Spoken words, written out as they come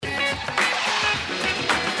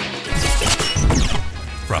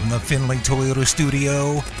From the Finley Toyota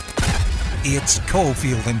studio, it's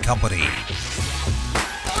Cofield and Company.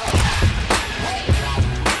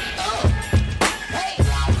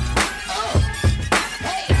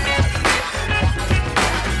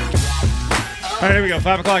 All right, here we go.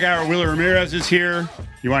 5 o'clock hour. Wheeler Ramirez is here.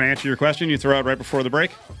 You want to answer your question you throw out right before the break?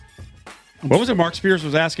 What was it Mark Spears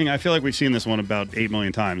was asking? I feel like we've seen this one about 8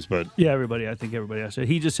 million times, but... Yeah, I think everybody asked it.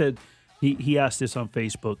 He just said, he asked this on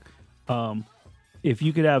Facebook. If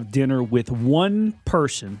you could have dinner with one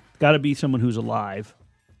person, got to be someone who's alive,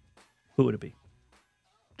 who would it be?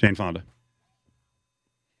 Jane Fonda.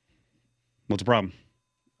 What's the problem?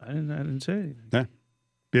 I didn't say anything. Yeah.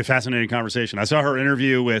 Be a fascinating conversation. I saw her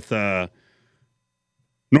interview with Norm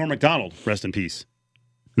Macdonald, rest in peace.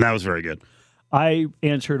 And that was very good. I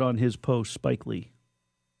answered on his post, Spike Lee.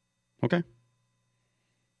 Okay.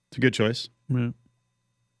 It's a good choice. Yeah.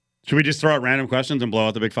 Should we just throw out random questions and blow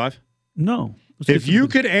out the big five? No. If you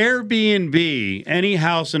could Airbnb any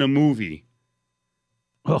house in a movie,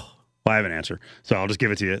 well, I have an answer, so I'll just give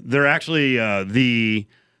it to you. They're actually the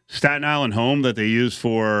Staten Island home that they used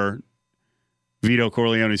for Vito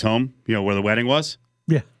Corleone's home, where the wedding was.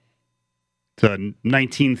 Yeah. The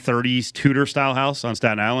 1930s Tudor-style house on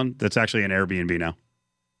Staten Island that's actually an Airbnb now.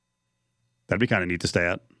 That'd be kind of neat to stay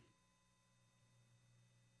at.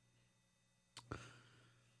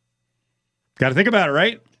 Got to think about it,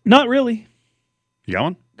 right? Not really. You got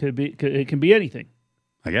one? It can be anything.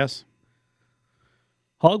 I guess.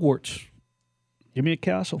 Hogwarts. Give me a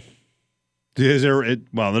castle.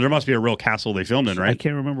 There must be a real castle they filmed in, right? I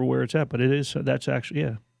can't remember where it's at, but it is. That's actually,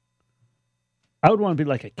 yeah. I would want to be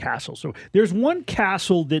like a castle. So there's one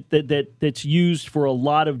castle that's used for a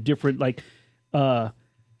lot of different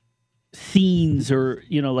scenes, or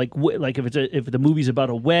like if the movie's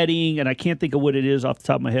about a wedding, and I can't think of what it is off the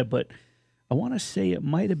top of my head, but I want to say it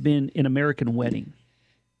might have been an American Wedding.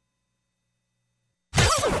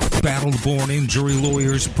 Battle-Born Injury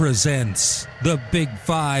Lawyers presents The Big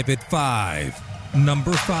Five at 5.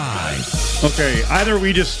 Number 5. Okay, either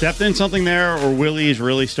we just stepped in something there, or Willie's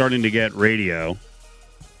really starting to get radio.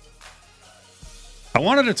 I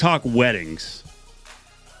wanted to talk weddings.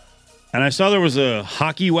 And I saw there was a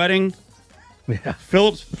hockey wedding. Yeah.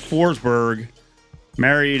 Philip Forsberg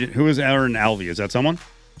married, who is Aaron Alvey? Is that someone?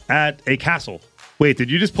 At a castle. Wait,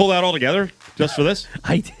 did you just pull that all together just for this?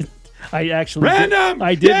 I didn't. I actually Random! Did.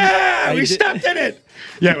 I didn't. Yeah, we stepped in it.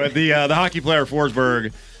 Yeah, but the hockey player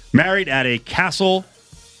Forsberg married at a castle.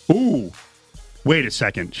 Ooh, wait a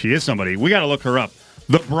second. She is somebody. We got to look her up.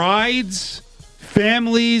 The bride's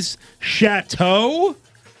family's chateau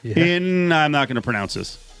in, I'm not going to pronounce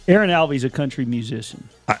this. Aaron Alvey's a country musician.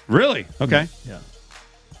 Really? Okay. Yeah.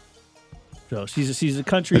 So she's a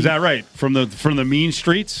country. Is that right? From the mean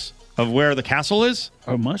streets of where the castle is?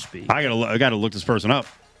 Or must be. I gotta look this person up.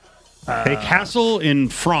 A castle in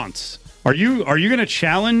France. Are you going to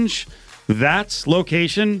challenge that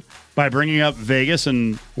location by bringing up Vegas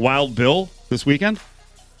and Wild Bill this weekend?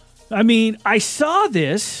 I mean, I saw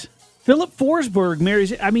this. Philip Forsberg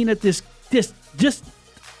marries, at this just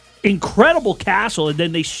incredible castle, and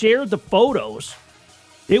then they shared the photos.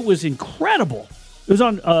 It was incredible. It was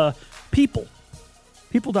on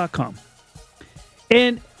people.com.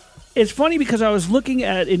 And it's funny because I was looking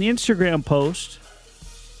at an Instagram post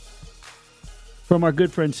from our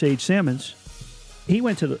good friend Sage Sammons. He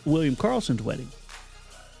went to William Carlson's wedding,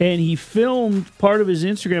 and he filmed part of his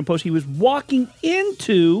Instagram post. He was walking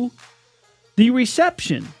into the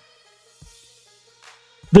reception.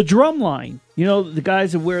 The drum line, the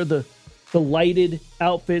guys that wear the lighted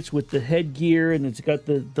outfits with the headgear, and it's got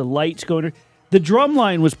the lights going. The drum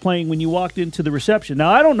line was playing when you walked into the reception. Now,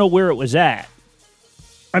 I don't know where it was at.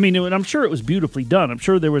 I mean, I'm sure it was beautifully done. I'm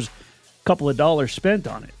sure there was a couple of dollars spent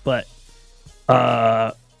on it, but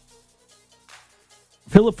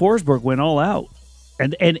Philip Forsberg went all out,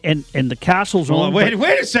 and the castle's on. Wait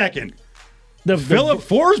a second. Philip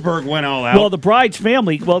Forsberg went all out. Well, the bride's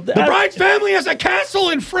family. Well, the bride's family has a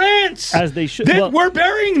castle in France, as they should. We're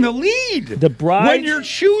burying the lead. The bride. When you're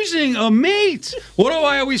choosing a mate, what do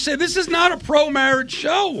I always say? This is not a pro-marriage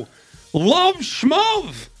show. Love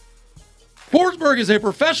schmov. Forsberg is a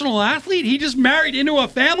professional athlete. He just married into a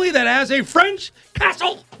family that has a French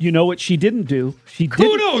castle. You know what she didn't do?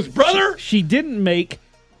 Kudos, brother. She didn't make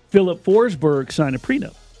Philip Forsberg sign a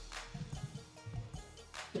prenup.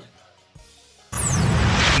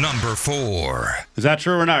 Number 4. Is that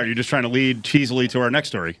true or not? Or are you just trying to lead cheesily to our next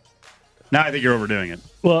story? Now I think you're overdoing it.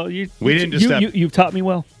 Well, you've taught me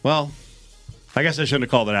well. Well, I guess I shouldn't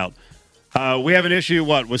have called it out. We have an issue,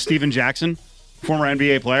 with Steven Jackson, former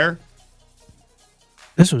NBA player?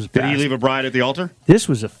 Did he leave a bride at the altar? This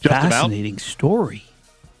was a fascinating story.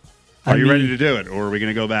 Are you ready to do it, or are we going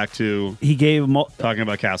to go back to He gave him talking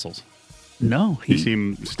about castles? no. You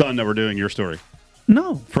seem stunned that we're doing your story.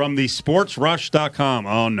 No. From the sportsrush.com.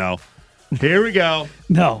 Oh, no. Here we go.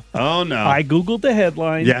 No. Oh, no. I Googled the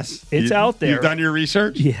headline. Yes. It's out there. You've done your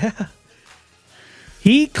research? Yeah.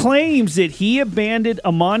 He claims that he abandoned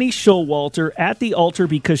Amani Showalter at the altar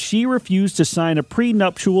because she refused to sign a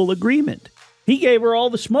prenuptial agreement. He gave her all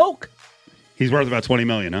the smoke. He's worth about $20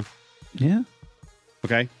 million, huh? Yeah.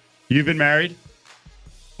 Okay. You've been married.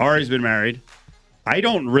 Ari's been married. I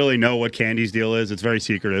don't really know what Candy's deal is. It's very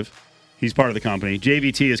secretive. He's part of the company.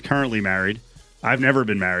 JVT is currently married. I've never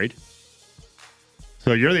been married.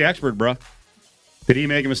 So you're the expert, bro. Did he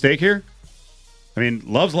make a mistake here? I mean,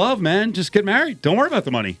 love's love, man. Just get married. Don't worry about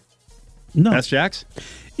the money. No. That's Jax.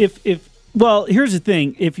 Well, here's the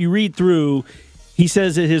thing. If you read through, he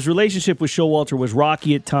says that his relationship with Showalter was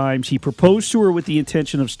rocky at times. He proposed to her with the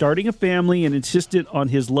intention of starting a family and insisted on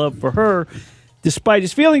his love for her. Despite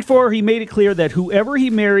his feeling for her, he made it clear that whoever he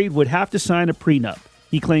married would have to sign a prenup.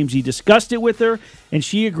 He claims he discussed it with her, and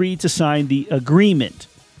she agreed to sign the agreement.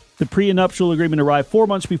 The prenuptial agreement arrived 4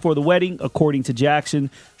 months before the wedding, according to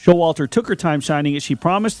Jackson. Showalter took her time signing it. She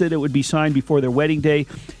promised that it would be signed before their wedding day.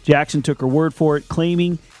 Jackson took her word for it,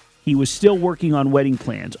 claiming he was still working on wedding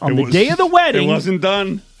plans. On the day of the wedding... It wasn't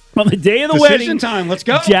done. On the day of the Decision wedding... time. Let's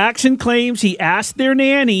go. Jackson claims he asked their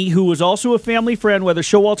nanny, who was also a family friend, whether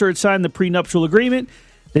Showalter had signed the prenuptial agreement.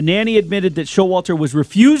 The nanny admitted that Showalter was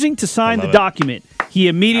refusing to sign the document. He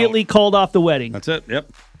immediately called off the wedding. That's it.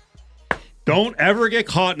 Yep. Don't ever get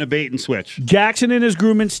caught in a bait and switch. Jackson and his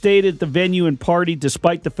groomsmen stayed at the venue and partied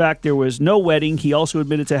despite the fact there was no wedding. He also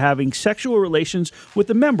admitted to having sexual relations with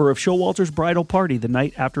a member of Showalter's bridal party the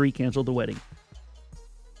night after he canceled the wedding.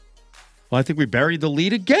 Well, I think we buried the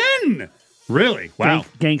lead again. Really? Wow.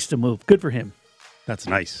 Gangsta move. Good for him. That's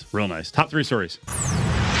nice. Real nice. Top 3 stories.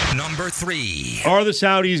 Number 3. Are the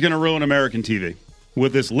Saudis going to ruin American TV?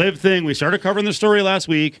 With this live thing, we started covering the story last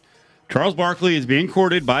week. Charles Barkley is being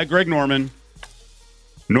courted by Greg Norman.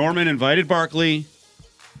 Norman invited Barkley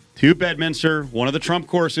to Bedminster, one of the Trump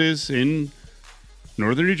courses in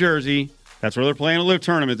northern New Jersey. That's where they're playing a live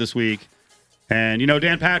tournament this week. And, you know,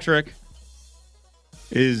 Dan Patrick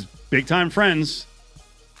is big-time friends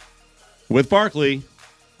with Barkley.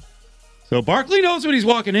 So Barkley knows what he's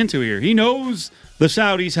walking into here. He knows the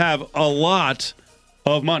Saudis have a lot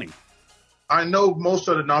of money. I know most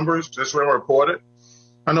of the numbers that's been reported.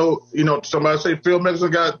 I know, somebody say Phil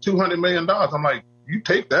Mickelson got $200 million. I'm like, you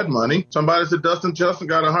take that money. Somebody said Dustin Johnson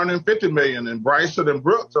got $150 million and Bryson and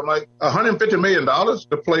Brooks. I'm like, $150 million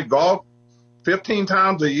to play golf 15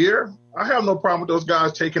 times a year? I have no problem with those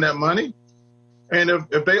guys taking that money. And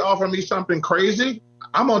if they offer me something crazy,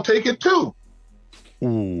 I'm going to take it too.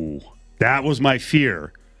 Ooh, that was my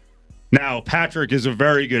fear. Now, Patrick is a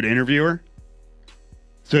very good interviewer.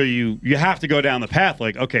 So you have to go down the path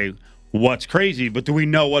like, okay, what's crazy? But do we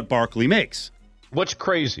know what Barkley makes? What's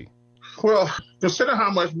crazy? Well, consider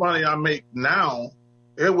how much money I make now.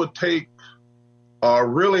 It would take a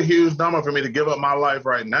really huge number for me to give up my life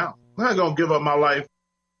right now. I'm not going to give up my life.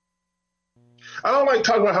 I don't like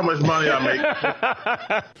talking about how much money I make.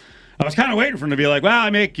 I was kind of waiting for him to be like, well, I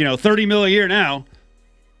make, $30 million a year now.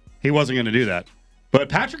 He wasn't going to do that. But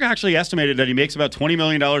Patrick actually estimated that he makes about $20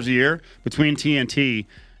 million a year between TNT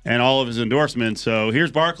and all of his endorsements. So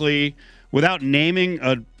here's Barkley, without naming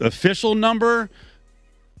an official number,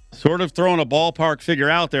 sort of throwing a ballpark figure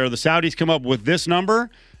out there. The Saudis come up with this number,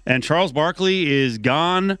 and Charles Barkley is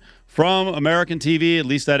gone from American TV, at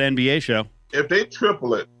least that NBA show. If they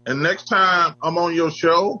triple it, and next time I'm on your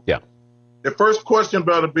show, yeah, the first question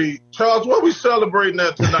better be, Charles, what are we celebrating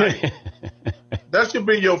at tonight? That should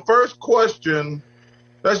be your first question.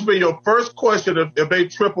 That should be your first question if they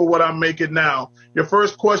triple what I'm making now. Your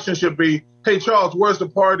first question should be, hey, Charles, where's the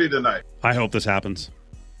party tonight? I hope this happens.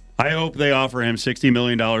 I hope they offer him $60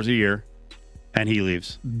 million a year, and he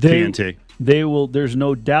leaves TNT. They will. There's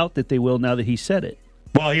no doubt that they will now that he said it.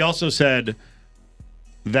 Well, he also said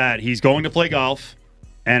that he's going to play golf,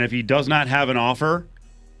 and if he does not have an offer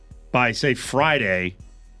by, say, Friday,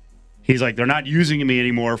 he's like, they're not using me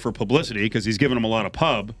anymore for publicity because he's giving them a lot of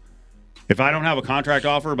pub. If I don't have a contract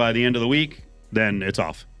offer by the end of the week, then it's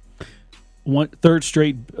off. One third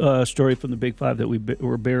straight story from the Big Five that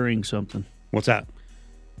we're burying something. What's that?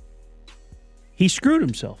 He screwed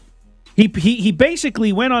himself. He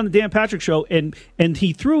basically went on the Dan Patrick show and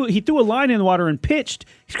he threw a line in the water and pitched.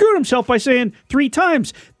 He screwed himself by saying 3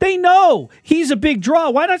 times. They know he's a big draw.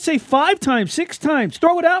 Why not say 5 times, 6 times?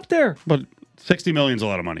 Throw it out there. But $60 million is a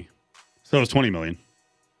lot of money. So is $20 million.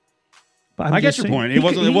 I'm I get just your saying. point.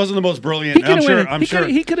 It wasn't the most brilliant. He could have sure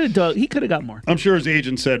he could have got more. I'm sure his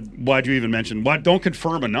agent said, "Why'd you even mention? Why don't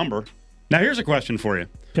confirm a number?" Now here's a question for you.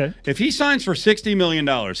 Okay. If he signs for $60 million,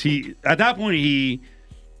 at that point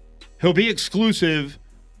he'll be exclusive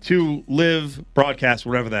to Live Broadcast,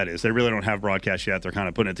 whatever that is. They really don't have broadcast yet. They're kind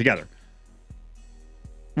of putting it together.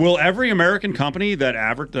 Will every American company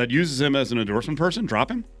that uses him as an endorsement person drop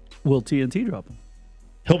him? Will TNT drop him?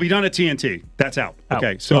 He'll be done at TNT. That's out.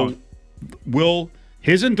 Okay, so Gone. will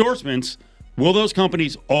his endorsements, will those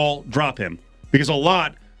companies all drop him? Because a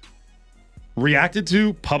lot reacted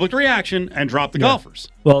to public reaction and dropped the golfers.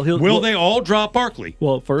 Well, will they all drop Barkley?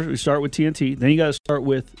 Well, first we start with TNT. Then you got to start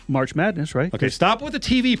with March Madness, right? Okay, stop with the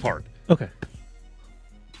TV part. Okay.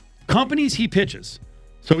 Companies he pitches.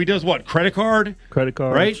 So he does what? Credit cards,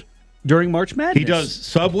 right? During March Madness. He does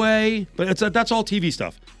Subway, but that's all TV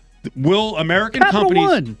stuff. Will American Capital companies?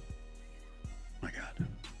 One. Oh my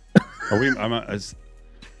God.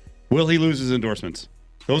 Will he lose his endorsements?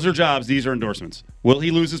 Those are jobs. These are endorsements. Will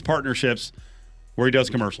he lose his partnerships where he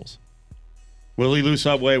does commercials? Will he lose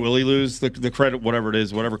Subway? Will he lose the credit, whatever it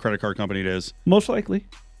is, whatever credit card company it is? Most likely.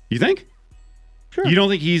 You think? Sure. You don't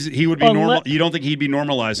think he would be normal? You don't think he'd be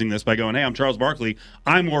normalizing this by going, "Hey, I'm Charles Barkley.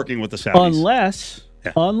 I'm working with the Saudis."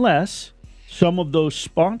 Unless some of those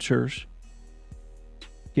sponsors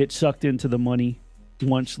get sucked into the money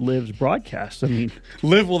once Liv's broadcast. I mean,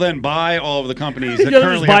 Liv will then buy all of the companies that just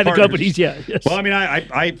currently buy have the partners. companies. Yeah. Yes. Well, I mean,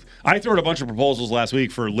 I threw out a bunch of proposals last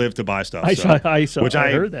week for Liv to buy stuff. I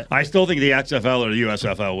heard that. I still think the XFL or the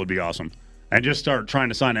USFL would be awesome, and just start trying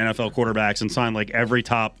to sign NFL quarterbacks and sign like every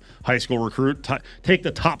top high school recruit. Take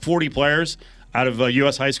the top 40 players out of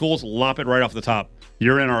U.S. high schools, lop it right off the top.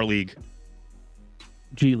 You're in our league.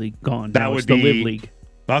 G League gone. That Now would it's the be Live League.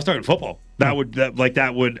 I was talking football.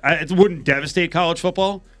 It wouldn't devastate college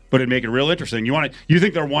football, but it'd make it real interesting. You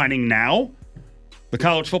think they're whining now? The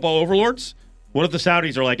college football overlords? What if the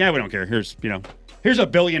Saudis are like, "Yeah, we don't care. Here's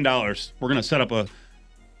 $1 billion. We're going to set up a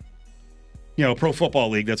pro football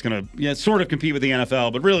league that's going to sort of compete with the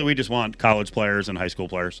NFL, but really we just want college players and high school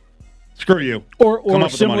players. Screw you." Or Come up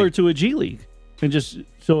with the similar money. to a G League, and just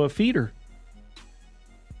a feeder.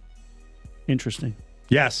 Interesting.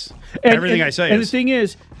 Yes. Everything I say and is.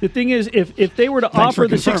 the thing is, if they were to Thanks offer for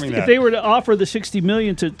the confirming 60, that. if they were to offer the $60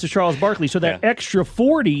 million to Charles Barkley, so that Yeah. extra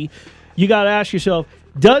 40, you got to ask yourself,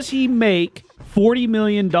 does he make $40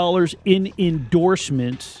 million in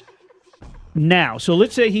endorsements now? So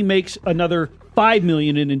let's say he makes another $5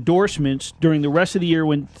 million in endorsements during the rest of the year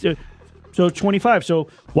when. So 25. So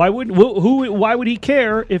why would he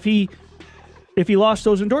care if he lost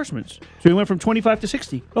those endorsements? So he went from 25 to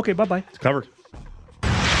 60. Okay, bye-bye. It's covered.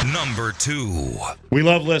 Number 2. We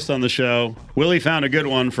love lists on the show. Willie found a good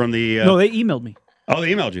one from the. No, they emailed me. Oh,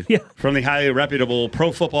 they emailed you? Yeah. From the highly reputable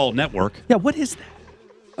Pro Football Network. Yeah, what is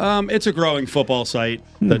that? It's a growing football site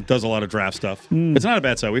that does a lot of draft stuff. It's not a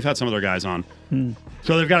bad site. We've had some of their guys on.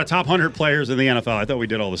 So they've got a top 100 players in the NFL. I thought we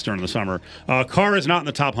did all this during the summer. Carr is not in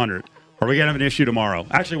the top 100. Are we going to have an issue tomorrow?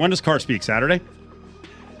 Actually, when does Carr speak? Saturday?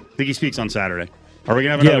 I think he speaks on Saturday. Are we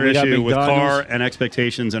going to have another we got issue with McDonald's. Carr and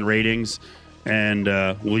expectations and ratings? And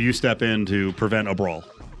will you step in to prevent a brawl?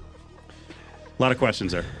 A lot of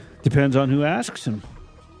questions there. Depends on who asks him.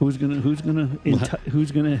 Who's gonna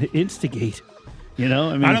instigate? I mean,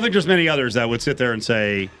 I don't think there's many others that would sit there and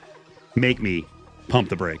say, "Make me pump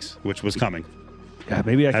the brakes," which was coming. God,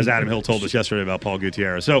 maybe I As can, Adam Hill told us yesterday about Paul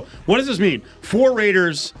Gutierrez. So what does this mean? 4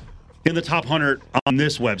 Raiders in the top 100 on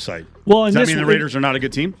this website. Well, does that mean the Raiders are not a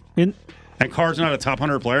good team? In, And Carr's not a top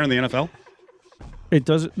 100 player in the NFL? it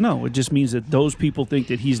doesn't. No, it just means that those people think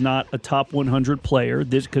that he's not a top 100 player.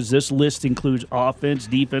 Because this list includes offense,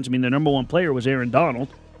 defense. I mean, the number 1 player was Aaron Donald.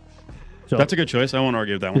 So That's a good choice. I won't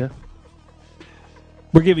argue with that one. yeah.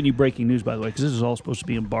 We're giving you breaking news, by the way, because this is all supposed to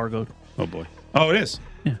be embargoed. Oh, boy. Oh, it is?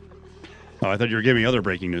 Yeah. Oh, I thought you were giving me other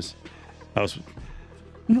breaking news. I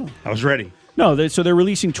was ready. No, so they're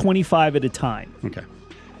releasing 25 at a time, Okay.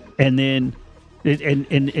 and then.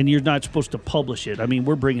 And you're not supposed to publish it. I mean,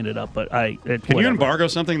 we're bringing it up, but Can you whatever. embargo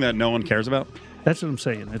something that no one cares about? That's what I'm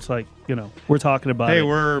saying. It's like, we're talking about Hey,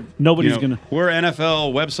 it. Nobody's gonna. We're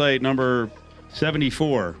NFL website number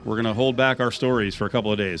 74. We're going to hold back our stories for a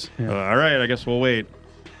couple of days. All right, I guess we'll wait.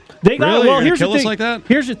 They got Really? well. You're Here's gonna the kill us thing. like that?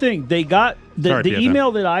 Here's the thing. They got Sorry, the PFM.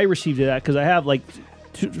 email that I received it at because I have like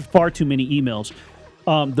far too many emails.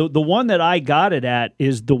 The one that I got it at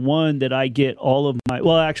is the one that I get all of my.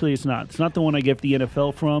 Well, actually, it's not. It's not the one I get the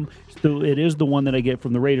NFL from. It is the one that I get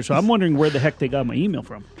from the Raiders. So I'm wondering where the heck they got my email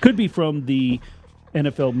from. Could be from the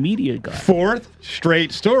NFL media guy. 4th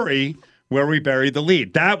straight story where we buried the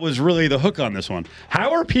lead. That was really the hook on this one.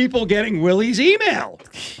 How are people getting Willie's email?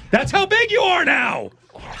 That's how big you are now.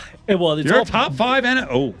 And well, it's You're all a top 5 NFL.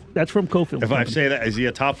 Oh, that's from Cofield. if I say that, is he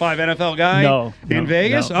a top 5 NFL guy? No, in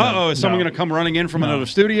Vegas? no, Is someone no. going to come running in from another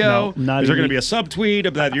studio? No, not is there going to elite. be a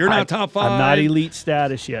subtweet that you're not top 5? I'm not elite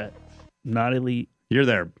status yet. Not elite. You're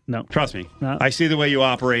there. No. Trust me. No. I see the way you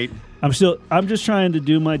operate. I'm just trying to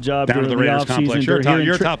do my job Down to during the Raiders off season. complex.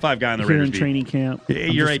 You're a top 5 guy in the here Raiders in beat. training camp.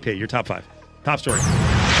 You're AP. You're top 5. Top story.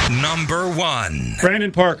 Number 1.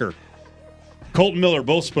 Brandon Parker, Colton Miller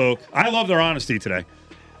both spoke. I love their honesty today,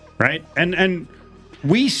 right? And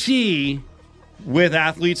we see with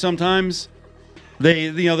athletes sometimes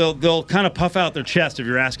they'll kind of puff out their chest if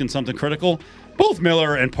you're asking something critical. Both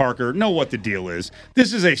Miller and Parker know what the deal is.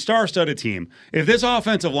 This is a star-studded team. If this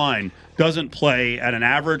offensive line doesn't play at an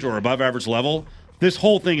average or above average level, this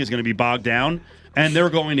whole thing is going to be bogged down, and they're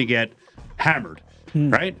going to get hammered,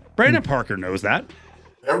 right? Brandon Parker knows that.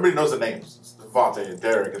 Everybody knows the names. It's Devontae and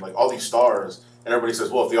Derek and like all these stars. And everybody says,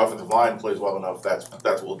 well, if the offensive line plays well enough, that's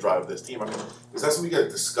what will drive this team. I mean, is that something you get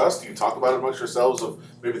discussed? Do you talk about it amongst yourselves of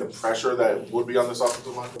maybe the pressure that would be on this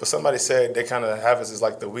offensive line? But somebody said they kind of have us as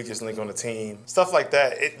like the weakest link on the team. Stuff like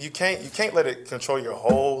that. You can't let it control your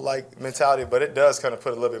whole like mentality, but it does kind of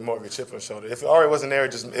put a little bit more of a chip on your shoulder. If it already wasn't there,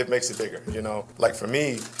 it makes it bigger, you know? Like for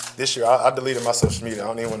me, this year, I deleted my social media. I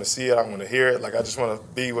don't even want to see it. I don't want to hear it. Like I just want to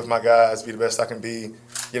be with my guys, be the best I can be.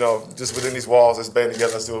 You know, just within these walls, let's band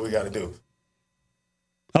together, let's do what we got to do.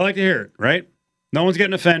 I like to hear it, right? No one's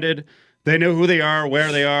getting offended. They know who they are,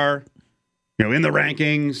 where they are, in the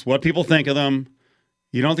rankings, what people think of them.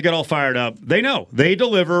 You don't have to get all fired up. They know. They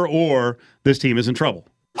deliver or this team is in trouble.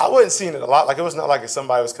 I wasn't seeing it a lot. Like, it was not like if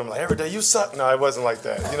somebody was coming like, every day you suck. No, it wasn't like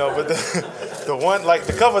that. But the one, like,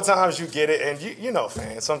 the couple of times you get it, and you know,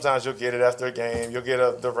 fans, sometimes you'll get it after a game. You'll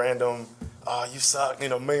get the random, you suck,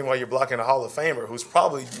 meanwhile you're blocking a Hall of Famer who's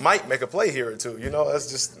probably might make a play here or two. That's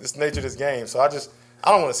just, it's nature of this game. So I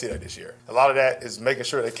don't want to see that this year. A lot of that is making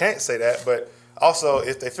sure they can't say that, but also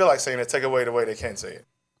if they feel like saying it, take away the way they can say it.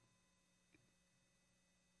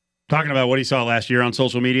 Talking about what he saw last year on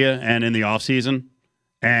social media and in the offseason.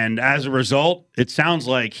 And as a result, it sounds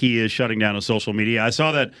like he is shutting down his social media. I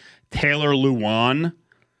saw that Taylor Lewan,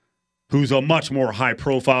 who's a much more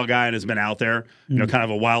high-profile guy and has been out there, kind of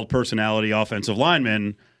a wild personality offensive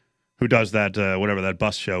lineman who does that, whatever that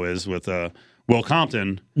bus show is with Will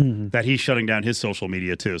Compton, that he's shutting down his social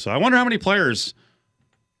media too. So I wonder how many players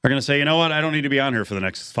are going to say, you know what, I don't need to be on here for the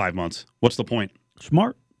next 5 months. What's the point?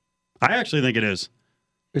 Smart. I actually think it is.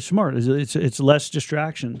 It's smart. It's less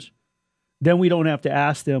distractions. Then we don't have to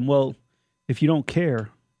ask them, well, if you don't care,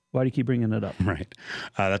 why do you keep bringing it up? Right.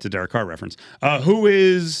 That's a Derek Carr reference.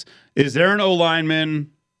 Is there an O-lineman?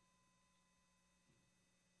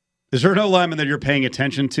 Is there an O-lineman that you're paying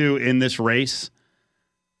attention to in this race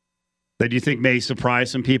that you think may surprise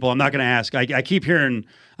some people? I'm not going to ask. I keep hearing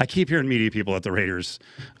media people at the Raiders,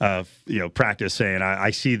 practice saying, I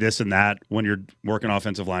see this and that when you're working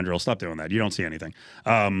offensive line drill. Stop doing that. You don't see anything.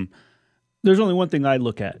 There's only one thing I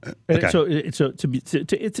look at. Okay.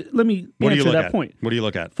 Let me answer that point. What do you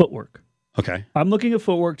look at? Footwork. Okay. I'm looking at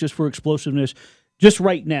footwork just for explosiveness, just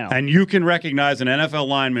right now. And you can recognize an NFL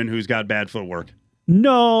lineman who's got bad footwork.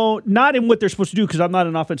 No, not in what they're supposed to do because I'm not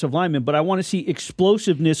an offensive lineman, but I want to see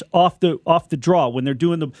explosiveness off the draw when they're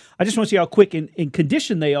doing the. I just want to see how quick and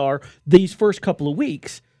conditioned they are these first couple of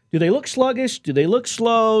weeks. Do they look sluggish? Do they look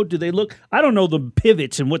slow? Do they look? I don't know the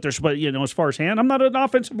pivots and what they're supposed. As far as hand, I'm not an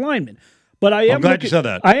offensive lineman, but I am. I'm glad you said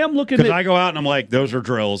that. I am looking because at. I go out and I'm like, those are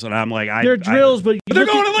drills, and I'm like, they're drills, but they're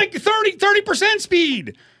going at like 30%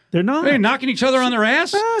 speed. They're not. They're knocking each other on their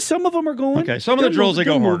ass. Some of them are going. Okay, some of the drills they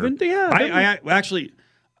go harder. Yeah,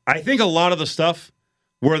 I think a lot of the stuff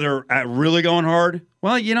where they're really going hard,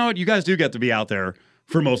 well, you know what? You guys do get to be out there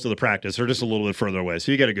for most of the practice or just a little bit further away,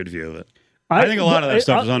 so you get a good view of it. I think a lot of that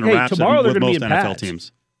stuff is under wraps with most NFL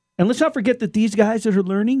teams. And let's not forget that these guys that are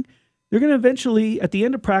learning, they're going to eventually, at the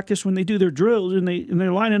end of practice, when they do their drills and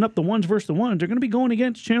they're lining up the ones versus the ones, they're going to be going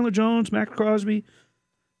against Chandler Jones, Max Crosby.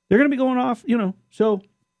 They're going to be going off, So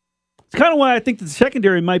it's kind of why I think that the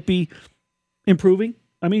secondary might be improving.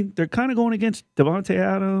 I mean, they're kind of going against Devontae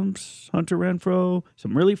Adams, Hunter Renfrow,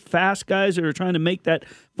 some really fast guys that are trying to make that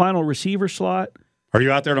final receiver slot. Are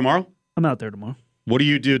you out there tomorrow? I'm out there tomorrow. What do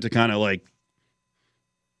you do to kind of like –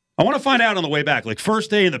 I want to find out on the way back, like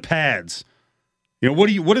first day in the pads. What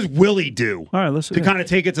does Willie do to kind of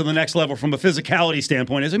take it to the next level from a physicality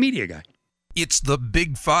standpoint as a media guy? It's the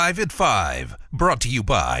Big 5 at 5, brought to you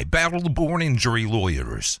by Battle Born Injury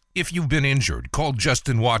Lawyers. If you've been injured, call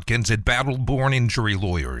Justin Watkins at Battle Born Injury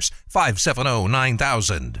Lawyers,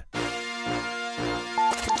 570-9000.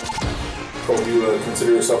 Cole, do you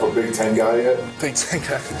consider yourself a Big Ten guy yet? Big Ten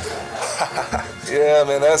guy. Yeah,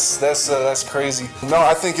 man, that's crazy. No,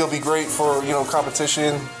 I think it'll be great for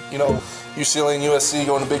competition. UCLA and USC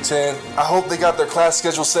going to Big Ten. I hope they got their class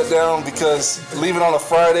schedule set down because leaving on a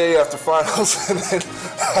Friday after finals and then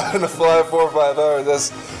having to fly 4 or 5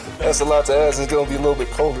 hours, that's a lot to ask. It's going to be a little bit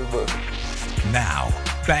colder, but. Now,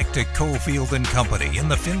 back to Cofield and Company in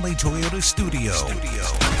the Findlay Toyota studio.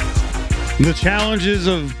 The challenges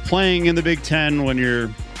of playing in the Big Ten when you're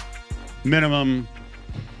minimum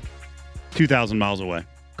 2,000 miles away.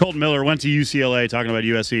 Colton Miller went to UCLA, talking about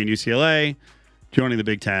USC and UCLA, joining the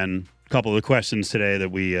Big Ten. A couple of the questions today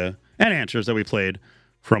that we and answers that we played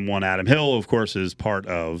from one Adam Hill, of course, is part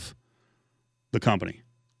of the company.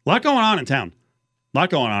 A lot going on in town. A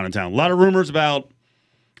lot of rumors about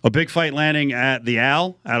a big fight landing at the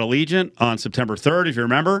Al at Allegiant on September 3rd. If you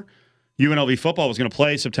remember, UNLV football was going to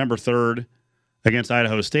play September 3rd against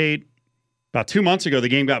Idaho State. About 2 months ago, the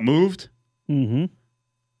game got moved to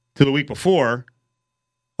the week before,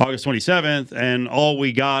 August 27th, and all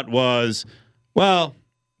we got was, now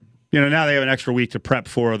they have an extra week to prep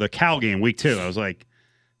for the Cal game, week 2. I was like,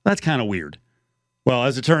 that's kind of weird. Well,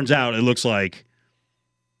 as it turns out, it looks like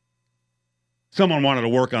someone wanted to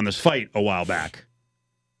work on this fight a while back.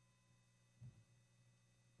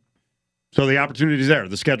 So the opportunity's there.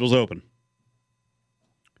 The schedule's open.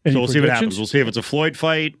 So we'll see what happens. We'll see if it's a Floyd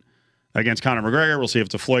fight against Conor McGregor. We'll see if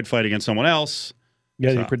it's a Floyd fight against someone else. You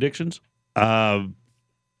got any predictions? I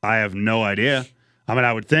have no idea. I mean,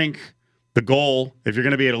 I would think the goal, if you're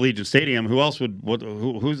going to be at Allegiant Stadium, who else would?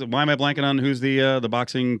 Who's? Why am I blanking on who's the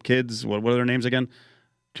boxing kids? What are their names again?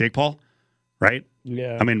 Jake Paul, right?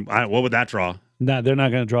 Yeah. I mean, what would that draw? No, they're not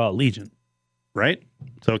going to draw Allegiant, right?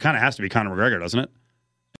 So it kind of has to be Conor McGregor, doesn't it?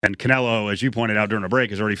 And Canelo, as you pointed out during the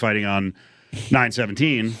break, is already fighting on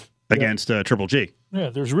 9/17 against Triple G. Yeah,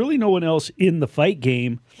 there's really no one else in the fight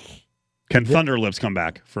game. Can Thunder Lips come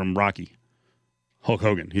back from Rocky? Hulk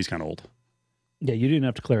Hogan, he's kind of old. Yeah, you didn't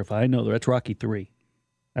have to clarify. I know that's Rocky 3.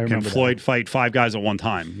 I remember. Can Floyd fight 5 guys at one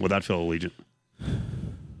time? Would that fill Allegiant?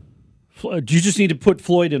 You just need to put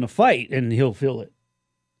Floyd in a fight, and he'll fill it.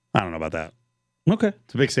 I don't know about that. Okay.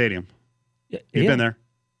 It's a big stadium. Yeah, You've been there.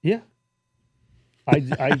 Yeah. I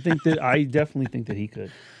definitely think that he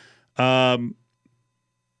could. Well,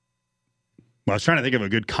 I was trying to think of a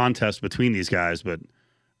good contest between these guys, but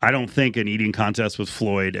I don't think an eating contest with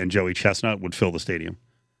Floyd and Joey Chestnut would fill the stadium.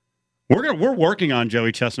 We're working on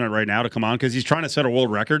Joey Chestnut right now to come on because he's trying to set a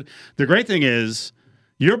world record. The great thing is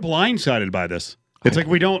you're blindsided by this. It's like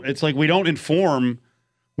we don't inform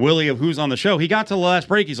Willie of who's on the show. He got to the last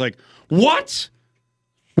break. He's like, "What?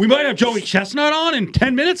 We might have Joey Chestnut on in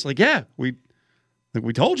 10 minutes?" Like, yeah, we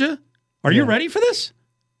told you. Are you ready for this?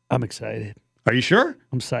 I'm excited. Are you sure?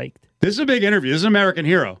 I'm psyched. This is a big interview. This is an American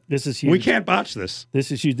hero. This is huge. We can't botch this.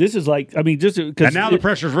 This is huge. This is like, I mean, just because. And now the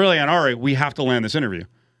pressure's really on Ari. We have to land this interview.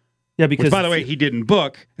 Yeah, because. Which, by the way, he didn't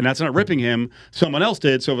book, and that's not ripping him. Someone else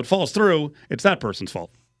did. So if it falls through, it's that person's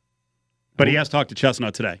fault. But he has talked to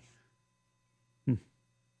Chestnut today.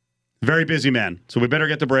 Very busy man. So we better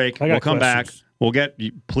get the break. We'll come back. We'll get.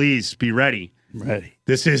 Please be ready. I'm ready.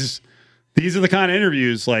 These are the kind of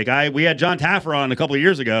interviews we had John Taffer on a couple of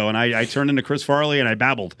years ago, and I turned into Chris Farley and I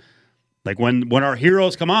babbled. Like when our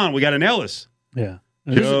heroes come on, we got to nail this. Yeah,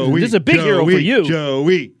 Joey, this is a big hero for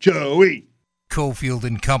you, Joey. Cofield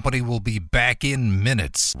and Company will be back in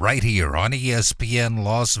minutes right here on ESPN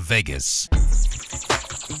Las Vegas.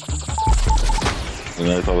 And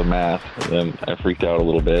I saw the math, and I freaked out a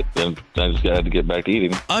little bit, and I just had to get back to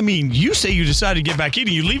eating. I mean, you say you decided to get back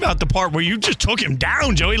eating. You leave out the part where you just took him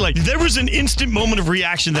down, Joey. Like, there was an instant moment of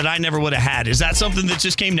reaction that I never would have had. Is that something that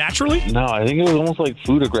just came naturally? No, I think it was almost like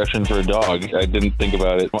food aggression for a dog. I didn't think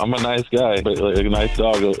about it. I'm a nice guy, but like a nice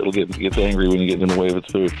dog, it'll get angry when you get in the way of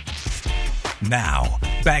its food. Now,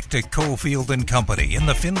 back to Cofield and Company in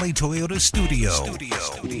the Findlay Toyota studio.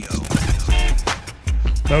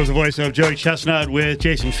 That was the voice of Joey Chestnut with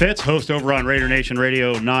Jason Fitz, host over on Raider Nation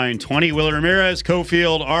Radio 920. Willie Ramirez,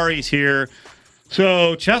 Cofield, Ari's here.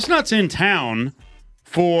 So Chestnut's in town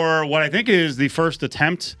for what I think is the first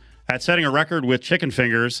attempt at setting a record with chicken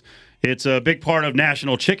fingers. It's a big part of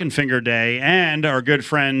National Chicken Finger Day and our good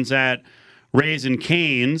friends at Raising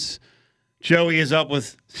Cane's. Joey is up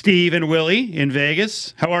with Steve and Willie in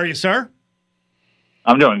Vegas. How are you, sir?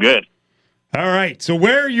 I'm doing good. All right. So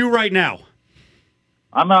where are you right now?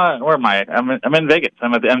 Where am I? I'm in Vegas.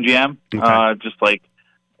 I'm at the MGM. Okay. Just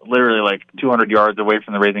literally 200 yards away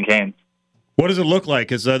from the Raising Cane's. What does it look like?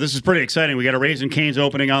 Because this is pretty exciting. We got a Raising Cane's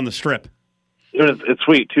opening on the Strip. It's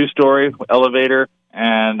sweet. 2-story elevator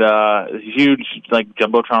and a huge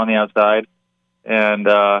jumbotron on the outside. and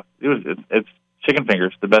it's chicken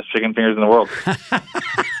fingers, the best chicken fingers in the world.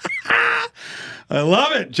 I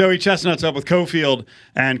love it. Joey Chestnut's up with Cofield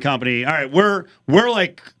and Company. All right, we're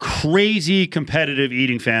like crazy competitive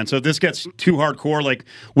eating fans. So if this gets too hardcore, like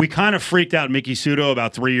we kind of freaked out Mickey Sudo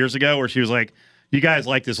about 3 years ago, where she was like, "You guys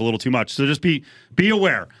like this a little too much." So just be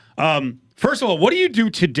aware. First of all, what do you do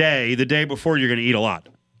today, the day before you're going to eat a lot?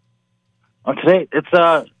 Today it's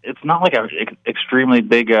not like a extremely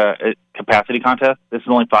big capacity contest. This is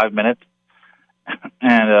only 5 minutes,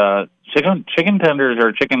 and chicken tenders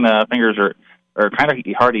or chicken fingers are kind of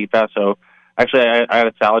hard to eat fast. So actually, I had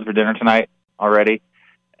a salad for dinner tonight already,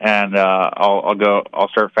 and I'll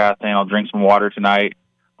start fasting. I'll drink some water tonight.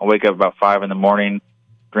 I'll wake up about 5 in the morning,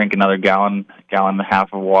 drink another gallon and a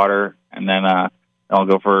half of water, and then I'll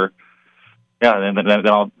go for then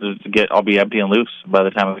I'll be empty and loose by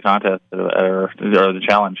the time of the contest or the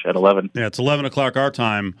challenge at 11. Yeah, it's 11 o'clock our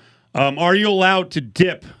time. Are you allowed to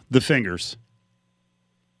dip the fingers?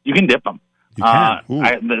 You can dip them. You can.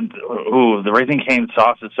 The Raising Cane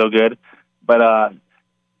sauce is so good, but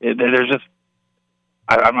there's just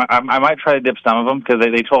I might try to dip some of them because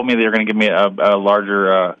they told me they were going to give me a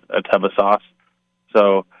larger a tub of sauce.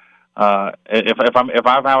 So if I'm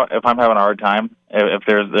having a hard time,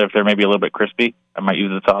 if they're maybe a little bit crispy, I might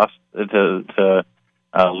use the sauce to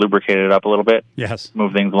lubricate it up a little bit. Yes,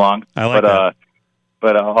 move things along. I like that.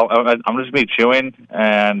 But I'm just going to be chewing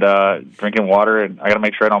and drinking water, and I got to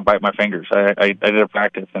make sure I don't bite my fingers. I did a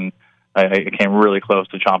practice, and I came really close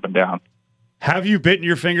to chomping down. Have you bitten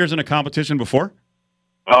your fingers in a competition before?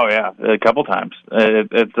 Oh yeah, a couple times.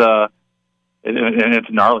 It's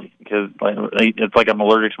gnarly because it's like I'm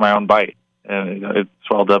allergic to my own bite, and it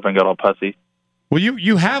swelled up and got all pussy. Well,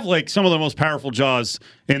 you have like some of the most powerful jaws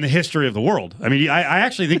in the history of the world. I mean, I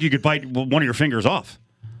actually think you could bite one of your fingers off.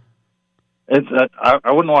 It's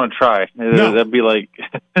I wouldn't want to try. No. That'd be like,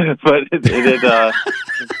 but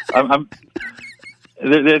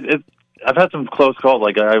I've had some close calls.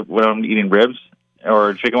 Like when I'm eating ribs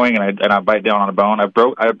or chicken wing, and I bite down on a bone. I've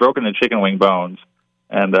broken the chicken wing bones,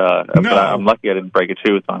 and but I'm lucky I didn't break a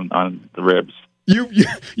tooth on the ribs.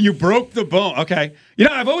 You broke the bone. Okay. You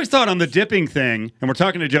know, I've always thought on the dipping thing, and we're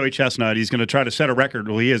talking to Joey Chestnut. He's going to try to set a record.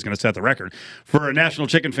 Well, he is going to set the record for a National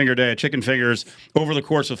Chicken Finger Day at Chicken Fingers over the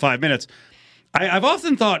course of 5 minutes. I've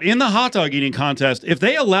often thought in the hot dog eating contest, if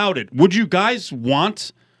they allowed it, would you guys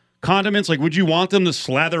want condiments? Like, would you want them to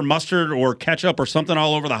slather mustard or ketchup or something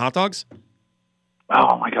all over the hot dogs?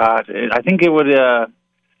 Oh my God! I think it would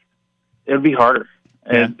be harder.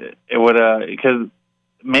 Yeah. It would because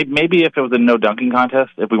maybe if it was a no dunking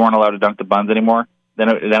contest, if we weren't allowed to dunk the buns anymore, then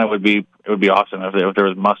it would be awesome if there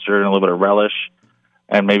was mustard and a little bit of relish,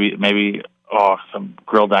 and maybe some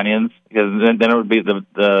grilled onions, because then it would be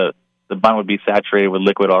the bun would be saturated with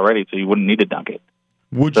liquid already, so you wouldn't need to dunk it.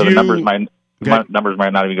 The numbers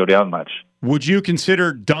might not even go down much. Would you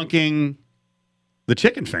consider dunking the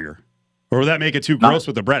chicken finger, or would that make it too gross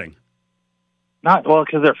with the breading? Not well,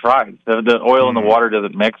 because they're fried. The oil and the water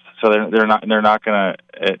doesn't mix, so they're not gonna.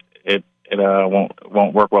 It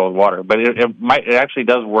won't work well with water, but it actually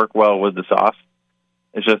does work well with the sauce.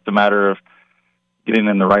 It's just a matter of getting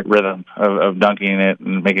in the right rhythm of dunking it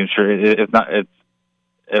and making sure it's not.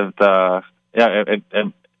 I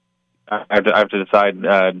have to decide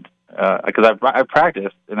because I've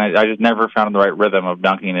practiced and I just never found the right rhythm of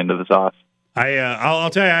dunking into the sauce. I'll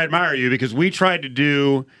tell you, I admire you because we tried to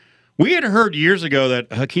do. We had heard years ago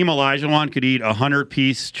that Hakeem Olajuwon could eat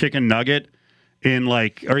 100-piece chicken nugget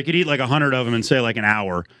or he could eat like 100 of them in say like an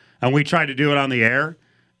hour. And we tried to do it on the air,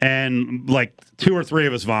 and like 2 or 3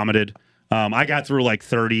 of us vomited. I got through like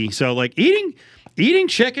 30. So like eating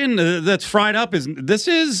chicken that's fried up is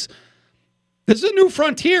a new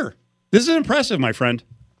frontier. This is impressive, my friend.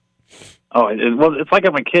 Oh, it's like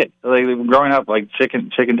I'm a kid. Like growing up, like chicken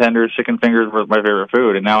tenders, chicken fingers were my favorite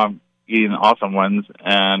food, and now I'm eating awesome ones,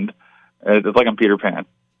 and it's like I'm Peter Pan.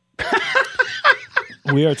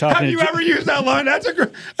 We are talking. Have you ever used that line?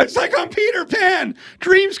 It's like I'm Peter Pan.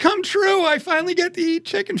 Dreams come true. I finally get to eat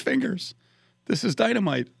chicken fingers. This is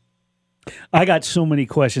dynamite. I got so many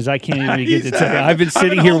questions. I can't even get to tell you. I've been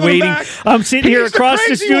sitting here waiting. I'm sitting here across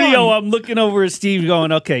the studio. I'm looking over at Steve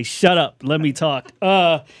going, okay, shut up. Let me talk.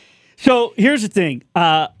 So here's the thing.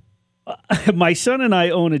 My son and I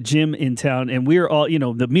own a gym in town, and we're all,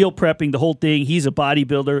 the meal prepping, the whole thing. He's a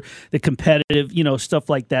bodybuilder, the competitive, stuff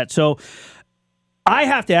like that. So I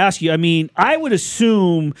have to ask you, I mean, I would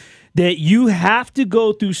assume that you have to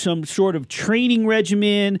go through some sort of training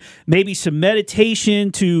regimen, maybe some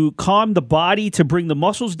meditation to calm the body, to bring the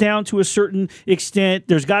muscles down to a certain extent.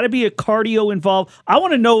 There's got to be a cardio involved. I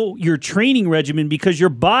want to know your training regimen because your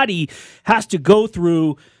body has to go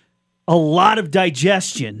through a lot of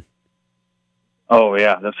digestion. Oh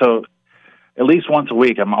yeah, so at least once a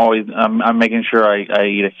week, I'm making sure I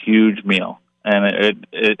eat a huge meal, and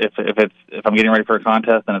if I'm getting ready for a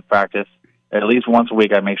contest and it's practice, at least once a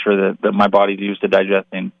week I make sure that my body's used to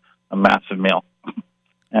digesting a massive meal,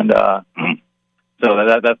 and so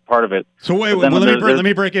that's part of it. So wait, let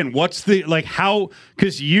me break in. What's the how?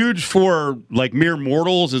 Because huge for mere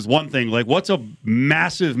mortals is one thing. What's a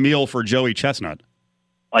massive meal for Joey Chestnut?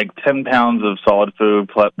 10 pounds of solid food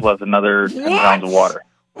plus another 10 pounds of water.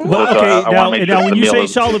 Well, okay, now when you say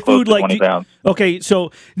solid food,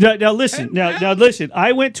 so now listen.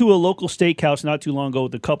 I went to a local steakhouse not too long ago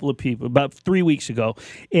with a couple of people, about 3 weeks ago,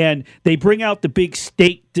 and they bring out the big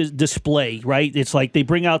steak display, right? It's like they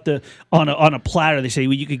bring out on a platter. They say,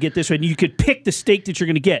 well, you could get this one, and you could pick the steak that you're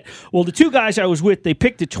going to get. Well, the two guys I was with, they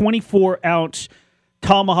picked a 24-ounce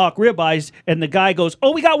tomahawk ribeyes, and the guy goes,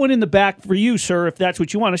 "Oh, we got one in the back for you, sir, if that's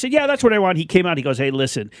what you want." I said, "Yeah, that's what I want." He came out, he goes, "Hey,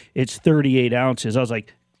 listen, it's 38 ounces." I was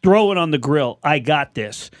like, "Throw it on the grill. I got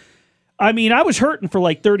this." I mean, I was hurting for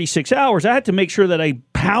 36 hours. I had to make sure that I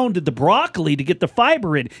pounded the broccoli to get the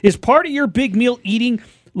fiber in. Is part of your big meal eating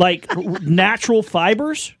natural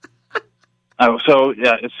fibers? So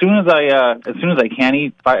yeah, as soon as I can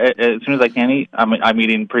eat, I'm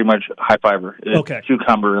eating pretty much high fiber. It's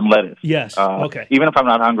cucumber and lettuce. Yes. Okay. Even if I'm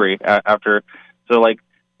not hungry after, so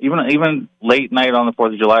even late night on the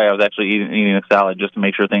 4th of July, I was actually eating a salad just to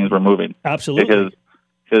make sure things were moving. Absolutely.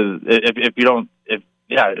 Because if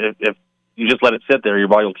you just let it sit there, your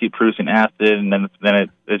body will keep producing acid, and then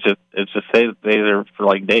it just stays there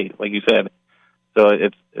for days, like you said. So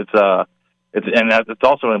it's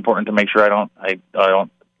also important to make sure I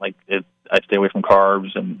stay away from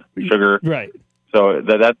carbs and sugar. Right. So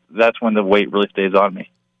that's when the weight really stays on me.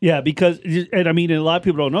 Yeah, because, and I mean, and a lot of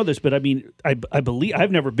people don't know this, but I mean, I believe,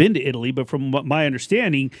 I've never been to Italy, but from my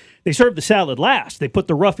understanding, they serve the salad last. They put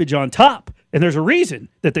the roughage on top, and there's a reason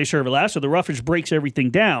that they serve it last, so the roughage breaks everything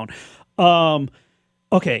down.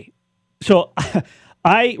 Okay, so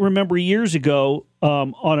I remember years ago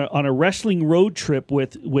on a wrestling road trip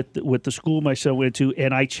with the school my son went to,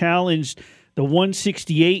 and I challenged the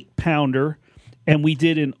 168-pounder, and we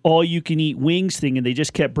did an all-you-can-eat wings thing, and they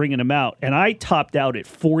just kept bringing them out. And I topped out at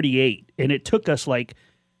 48, and it took us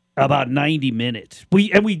about 90 minutes.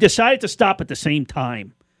 We decided to stop at the same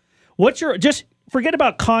time. Just forget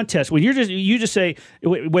about contests. When you just say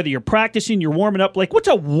whether you're practicing, you're warming up. What's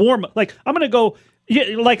a warm up? I'm going to go.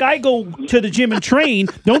 I go to the gym and train.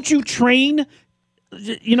 Don't you train?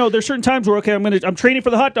 There's certain times where I'm training for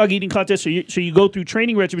the hot dog eating contest. So you go through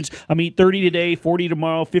training regimens. I'm eat 30 today, 40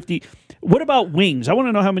 tomorrow, 50. What about wings? I want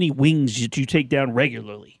to know how many wings you take down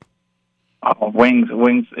regularly. Wings.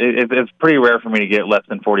 It's pretty rare for me to get less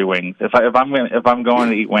than 40 wings. If I'm going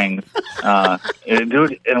to eat wings,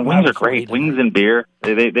 dude, and wings are great. Wings and beer,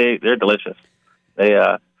 they're delicious.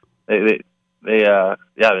 They're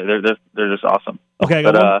just awesome. Okay,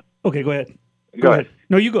 okay, go ahead. Go ahead.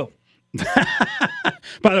 No, you go.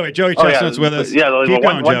 By the way, Joey Chestnut's with us. Yeah,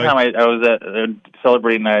 one time I was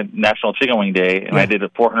celebrating National Chicken Wing Day, and I did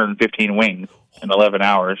 415 wings in 11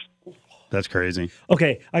 hours. That's crazy.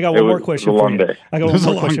 Okay, I got one more question for you. Day. I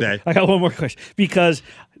got one more question because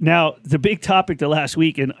now the big topic the last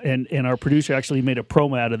week, and our producer actually made a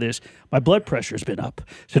promo out of this. My blood pressure's been up,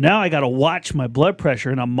 so now I got to watch my blood pressure,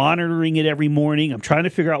 and I'm monitoring it every morning. I'm trying to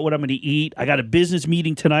figure out what I'm going to eat. I got a business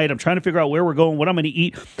meeting tonight. I'm trying to figure out where we're going, what I'm going to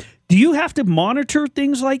eat. Do you have to monitor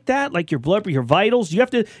things like that, like your blood, your vitals? Do you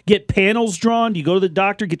have to get panels drawn? Do you go to the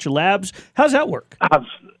doctor, get your labs? How's that work?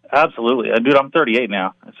 Absolutely, dude. I'm 38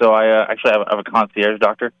 now, so I actually have a concierge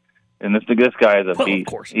doctor, and this guy is a beast.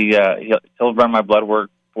 Of course. He'll run my blood work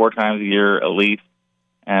 4 times a year at least,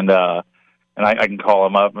 and I can call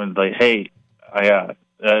him up and like, hey, I've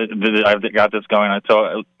got this going on.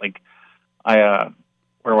 So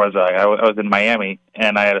where was I? I was in Miami,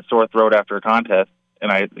 and I had a sore throat after a contest,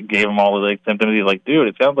 and I gave him all the symptoms. He's like, dude,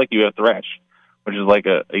 it sounds like you have thrush, which is like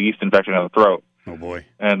a yeast infection of the throat. Oh boy!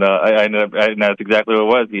 And I know that's exactly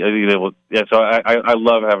what it was. So I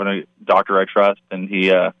love having a doctor I trust, and he's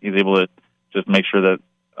able to just make sure that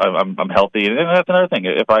I'm healthy. And that's another thing.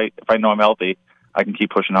 If I know I'm healthy, I can keep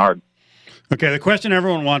pushing hard. Okay, the question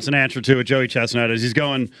everyone wants an answer to with Joey Chestnut is he's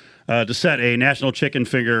going to set a national chicken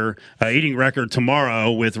finger eating record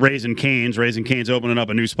tomorrow with Raising Cane's. Raising Cane's opening up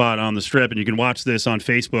a new spot on the Strip, and you can watch this on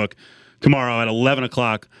Facebook tomorrow at 11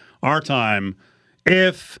 o'clock our time.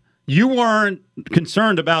 If you weren't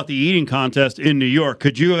concerned about the eating contest in New York.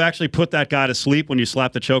 Could you have actually put that guy to sleep when you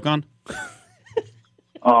slapped the choke on?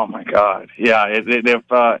 Oh my God! Yeah,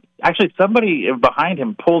 if actually somebody behind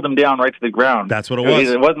him pulled him down right to the ground. That's what it was.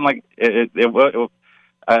 It wasn't like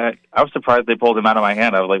I was surprised they pulled him out of my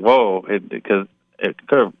hand. I was like, whoa, because it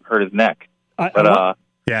could have hurt his neck.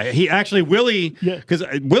 Yeah, he actually, Willie, because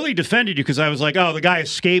Willie defended you because I was like, oh, the guy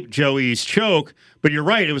escaped Joey's choke. But you're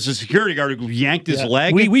right, it was a security guard who yanked his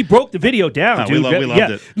leg. We broke the video down, dude. We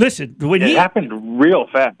loved it. Listen, when it happened real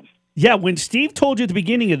fast. Yeah, when Steve told you at the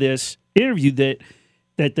beginning of this interview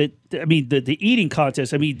that the eating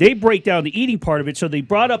contest, they break down the eating part of it. So they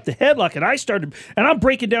brought up the headlock, and I'm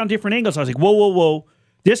breaking down different angles. I was like, whoa.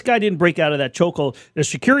 This guy didn't break out of that chokehold. The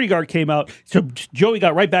security guard came out, so Joey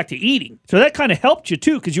got right back to eating. So that kind of helped you,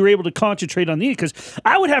 too, because you were able to concentrate on the eating. Because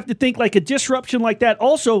I would have to think like a disruption like that.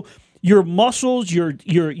 Also, your muscles, your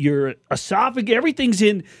esophagus, everything's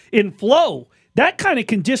in flow. That kind of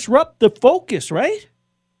can disrupt the focus, right?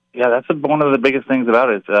 Yeah, that's one of the biggest things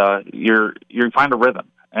about it. You find a rhythm,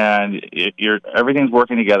 and everything's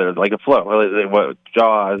working together like a flow.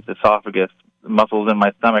 Jaws, esophagus, muscles in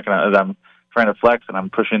my stomach, and I'm trying to flex, and I'm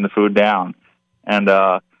pushing the food down. And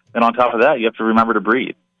then on top of that, you have to remember to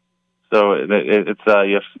breathe. So it's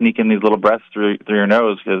you have to sneak in these little breaths through your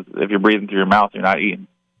nose, because if you're breathing through your mouth, you're not eating.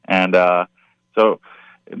 And so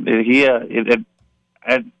it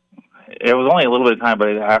was only a little bit of time, but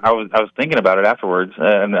I was thinking about it afterwards,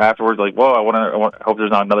 and afterwards, like, whoa, I hope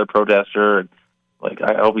there's not another protester. And, like,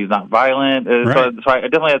 I hope he's not violent. Right. So I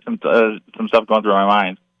definitely had some stuff going through my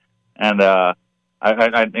mind, and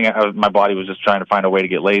I think my body was just trying to find a way to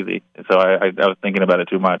get lazy. So I was thinking about it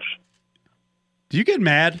too much. Do you get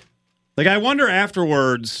mad? Like, I wonder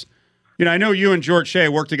afterwards. I know you and George Shea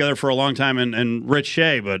worked together for a long time, and Rich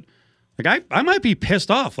Shea, but like I might be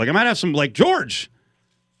pissed off. Like, I might have some, like, George,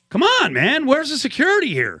 come on, man, where's the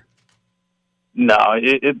security here? No,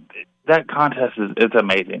 that contest it's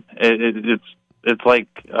amazing. It's like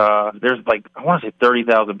there's like, I want to say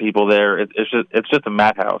 30,000 people there. It's just a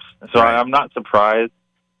madhouse. So I'm not surprised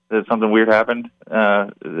that something weird happened.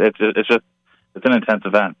 It's an intense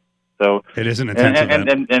event. So it is an intense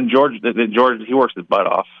event. And George, he works his butt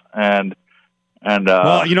off, and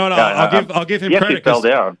well, you know what? I'll give him credit. He fell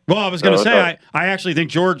down. Well, I was going to say I actually think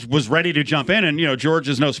George was ready to jump in, and George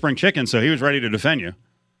is no spring chicken, so he was ready to defend you.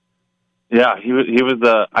 Yeah, he was.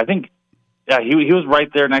 I think. Yeah, he was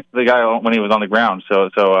right there next to the guy when he was on the ground. So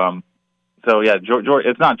yeah, George.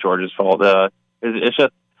 It's not George's fault. It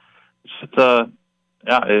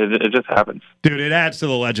just happens. Dude, it adds to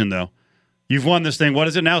the legend, though. You've won this thing. What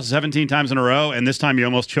is it now? 17 times in a row, and this time you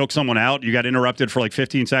almost choked someone out. You got interrupted for like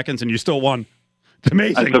 15 seconds, and you still won. It's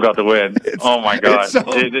amazing. I still got the win. Oh my God!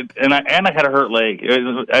 And I had a hurt leg.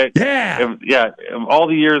 Yeah. All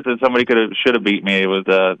the years that somebody should have beat me, it was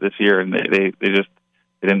this year, and they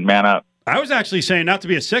didn't man up. I was actually saying, not to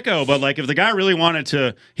be a sicko, but like if the guy really wanted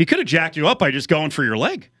to, he could have jacked you up by just going for your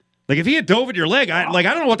leg. Like if he had dove at your leg, I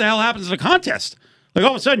don't know what the hell happens in a contest. Like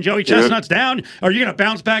all of a sudden, Joey Chestnut's down. Are you going to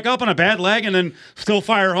bounce back up on a bad leg and then still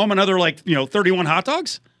fire home another 31 hot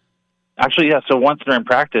dogs? Actually, yeah. So once during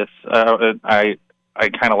practice, I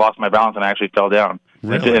kind of lost my balance and I actually fell down.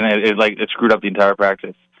 Really? And it screwed up the entire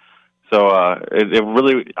practice. So I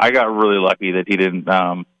got really lucky that he didn't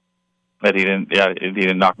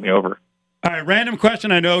knock me over. All right, random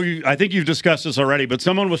question. I think you've discussed this already, but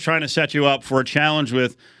someone was trying to set you up for a challenge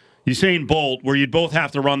with Usain Bolt, where you'd both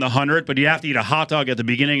have to run the 100, but you have to eat a hot dog at the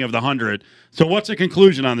beginning of the 100. So what's the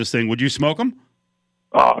conclusion on this thing? Would you smoke them?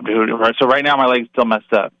 Oh, dude. So right now my leg's still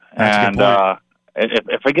messed up. That's a good point.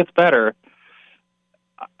 If it gets better,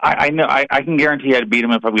 I know I can guarantee I'd beat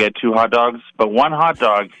him if we had 2 hot dogs. But 1 hot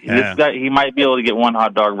dog, this guy, he might be able to get 1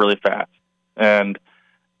 hot dog really fast. And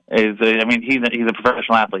he's a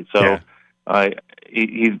professional athlete, so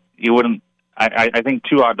he wouldn't. I think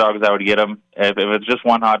 2 hot dogs I would get him. If it's just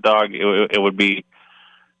 1 hot dog, it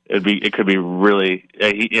could be really.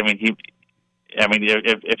 If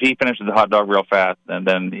he finishes the hot dog real fast,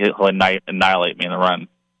 then he'll annihilate me in the run.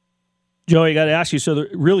 Joey, I got to ask you. So the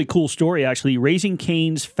really cool story, actually. Raising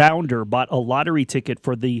Cane's founder bought a lottery ticket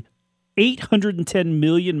for the 810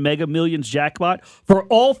 million Mega Millions jackpot for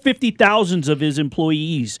all 50,000 of his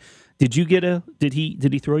employees. Did you get Did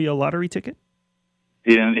he throw you a lottery ticket?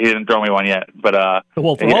 He didn't throw me one yet, but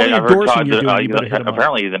well, for all the endorsing you're doing, you better hit him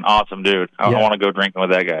apparently he's an awesome dude. I want to go drinking with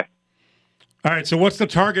that guy. All right, so what's the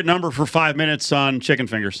target number for 5 minutes on chicken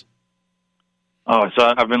fingers? Oh,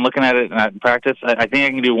 so I've been looking at it in practice. I think I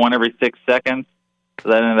can do 1 every 6 seconds. So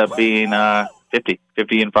that ended up being 50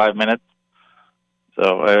 in 5 minutes.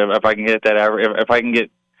 So if I can get that average, if I can get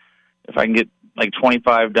like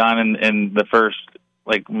 25 done in the first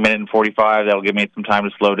like minute and 45. That'll give me some time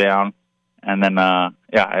to slow down, and then I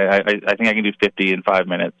think I can do 50 in 5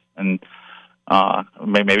 minutes, and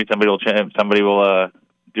maybe somebody will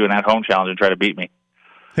do an at-home challenge and try to beat me.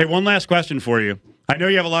 Hey, one last question for you. I know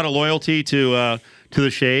you have a lot of loyalty to the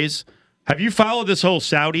Shays. Have you followed this whole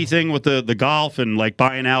Saudi thing with the golf and like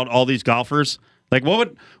buying out all these golfers? Like,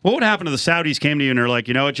 what would happen if the Saudis came to you and they're like,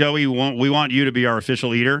 you know what, Joey, we want you to be our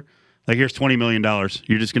official eater. Like, here's $20 million.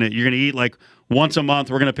 You're gonna eat like once a month.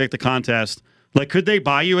 We're gonna pick the contest. Like, could they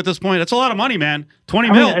buy you at this point? That's a lot of money, man.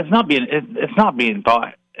 $20 million. It's not being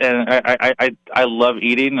bought. And I love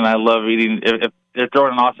eating, and I love eating. If they're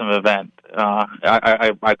throwing an awesome event,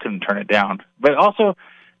 I couldn't turn it down. But also,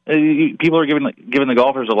 people are giving the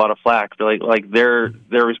golfers a lot of flack. They're like they're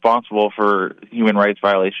responsible for human rights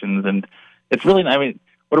violations, and it's really. I mean,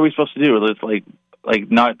 what are we supposed to do? It's like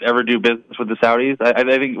not ever do business with the Saudis. I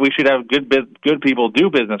think we should have good people do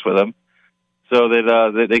business with them, so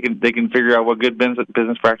that they can figure out what good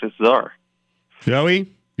business practices are.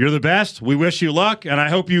 Joey, you're the best. We wish you luck, and I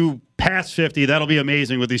hope you pass 50. That'll be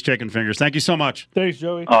amazing with these chicken fingers. Thank you so much. Thanks,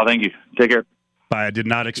 Joey. Oh, thank you. Take care. I did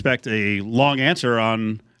not expect a long answer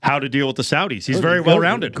on how to deal with the Saudis. He's very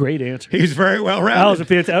well-rounded. Great answer. He's very well-rounded. That was a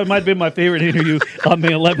fantastic. That might have been my favorite interview on my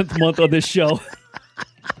 11th month on this show.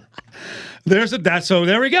 So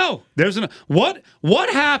there we go. What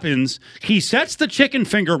happens? He sets the chicken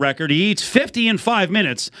finger record. He eats 50 in 5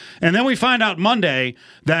 minutes, and then we find out Monday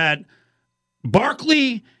that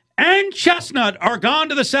Barkley and Chestnut are gone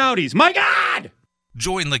to the Saudis. My God!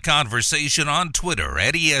 Join the conversation on Twitter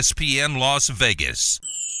at ESPN Las Vegas.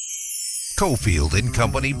 Cofield and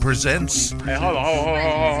Company presents. Hey, hold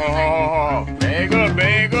on.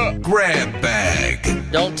 Bag up. Grab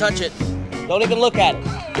Bag. Don't touch it. Don't even look at it.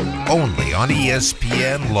 Only on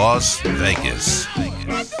ESPN Las Vegas. Stick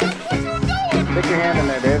your hand in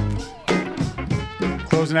there, dude.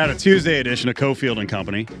 Closing out a Tuesday edition of Cofield and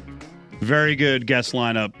Company. Very good guest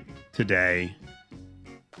lineup today.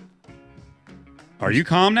 Are you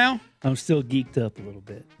calm now? I'm still geeked up a little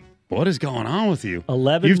bit. What is going on with you?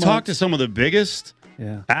 11 You've months. talked to some of the biggest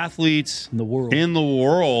athletes in the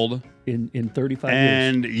world. In 35 years.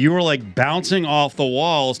 And you were like bouncing off the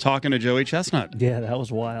walls talking to Joey Chestnut. Yeah, that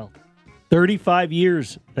was wild. 35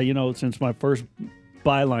 years, since my first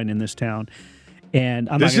byline in this town. And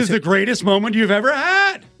this is the greatest moment you've ever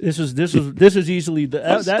had. This is easily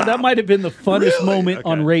that might have been the funnest moment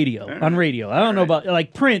on radio. Right. On radio, I don't know about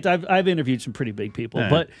like print. I've interviewed some pretty big people,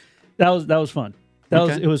 but that was fun.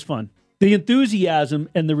 It was fun. The enthusiasm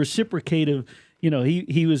and the reciprocative.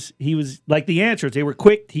 He was like the answers. They were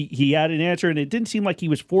quick. He had an answer, and it didn't seem like he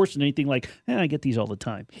was forcing anything. Like I get these all the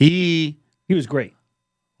time. He was great.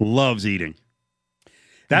 Loves eating.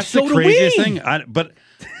 That's the craziest thing. But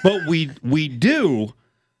we do.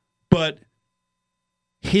 But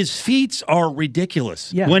his feats are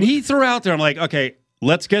ridiculous. Yeah. When he threw out there, I'm like, okay,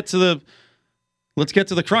 let's get to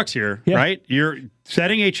the crux here, right? You're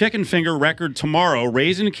setting a chicken finger record tomorrow.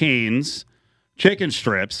 Raising Cane's chicken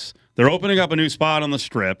strips. They're opening up a new spot on the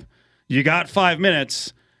strip. You got 5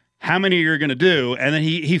 minutes. How many are you going to do? And then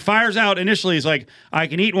he fires out initially. He's like, I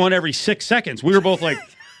can eat one every 6 seconds. We were both like,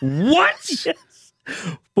 what? Yes.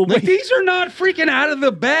 But like, these are not freaking out of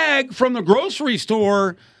the bag from the grocery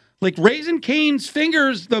store. Like Raising Cane's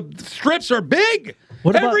fingers, the strips are big.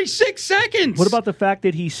 Every 6 seconds. What about the fact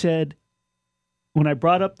that he said, when I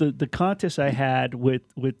brought up the contest I had with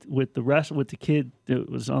the kid that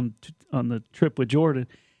was on the trip with Jordan,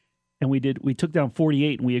 and we took down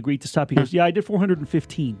 48 and we agreed to stop. He goes, yeah, I did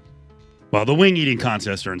 415. Well, the wing eating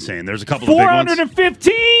contests are insane. There's a couple of big ones.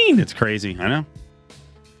 415. It's crazy. I know.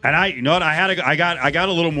 And you know what? I got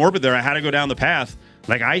a little morbid there. I had to go down the path.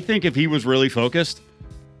 Like, I think if he was really focused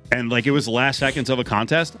and like it was the last seconds of a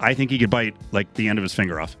contest, I think he could bite like the end of his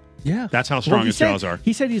finger off. Yeah. That's how strong his jaws are.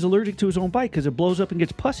 He said he's allergic to his own bite because it blows up and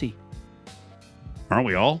gets pussy. Aren't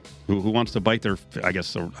we all? Who wants to bite their, I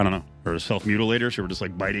guess, I don't know, or self-mutilators who are just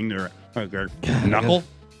like biting their knuckle?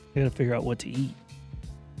 I got to figure out what to eat.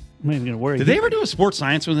 I'm not even going to worry. Did they ever do a sports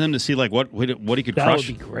science with him to see like what he could crush? That would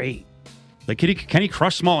be great. Like, can he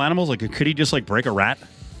crush small animals? Like, could he just like break a rat?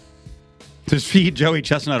 Just feed Joey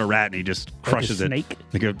Chestnut a rat and he just crushes like a snake?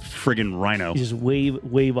 It like a friggin' rhino. You just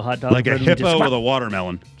wave a hot dog. Like a hippo with a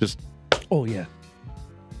watermelon. Just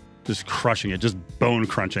crushing it. Just bone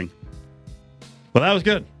crunching. Well, that was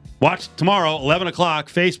good. Watch tomorrow, 11 o'clock,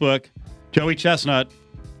 Facebook. Joey Chestnut,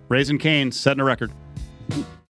 Raising Cane's, setting a record.